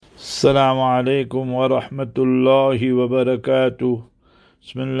Assalamu alaikum wa rahmatullahi wa barakatuh.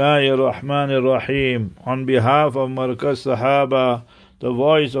 Bismillahir Rahmanir Rahim. On behalf of Markaz Sahaba, the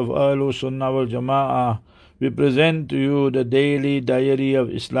voice of Ahlus Sunnah wal Jama'ah, we present to you the daily diary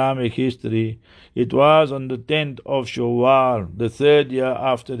of Islamic history. It was on the 10th of Shawwal, the third year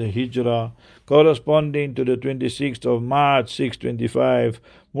after the Hijrah, corresponding to the 26th of March 625,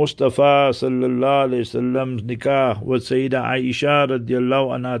 Mustafa sallallahu alayhi wasallam's nikah with Sayyida Aisha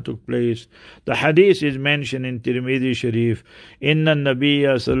radiallahu anha took place. The hadith is mentioned in Tirmidhi Sharif. Inna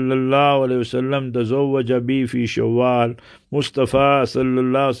Nabiyya sallallahu alayhi wasallam tazawwaja bi fi Shawwal. Mustafa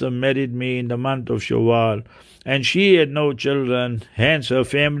sallallahu alayhi wasallam married me in the month of Shawwal. And she had no children, hence her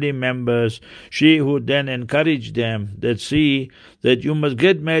family members, she who then encouraged them that you must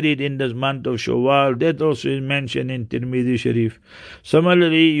get married in this month of Shawwal. That also is mentioned in Tirmidhi Sharif.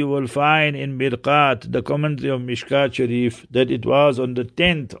 Similarly, you will find in Mirqat, the commentary of Mishkat Sharif, that it was on the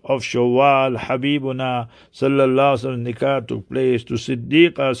 10th of Shawwal, Habibuna sallallahu alaihi wasallam nikah took place to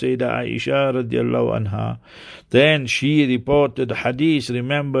Siddiqa Sayyida Aisha radiallahu anha. Then she reported hadith,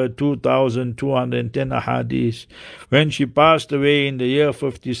 remember 2,210 hadith. When she passed away in the year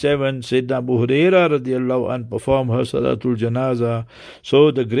 57, Sayyidina Abu Huraira radiallahu anhu performed her Salatul Janaza.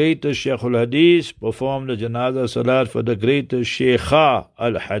 So the greatest Shaykhul Hadith performed the Janaza Salat for the greatest Shaykha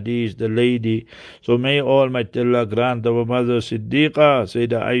al-Hadith, the lady. So may Almighty Allah grant our mother Siddiqa,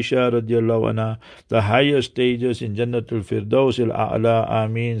 Sayyida Aisha radiallahu anha, the highest stages in Jannatul Firdaus al-A'la.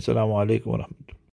 Ameen. Assalamu alaikum wa rahmatullah.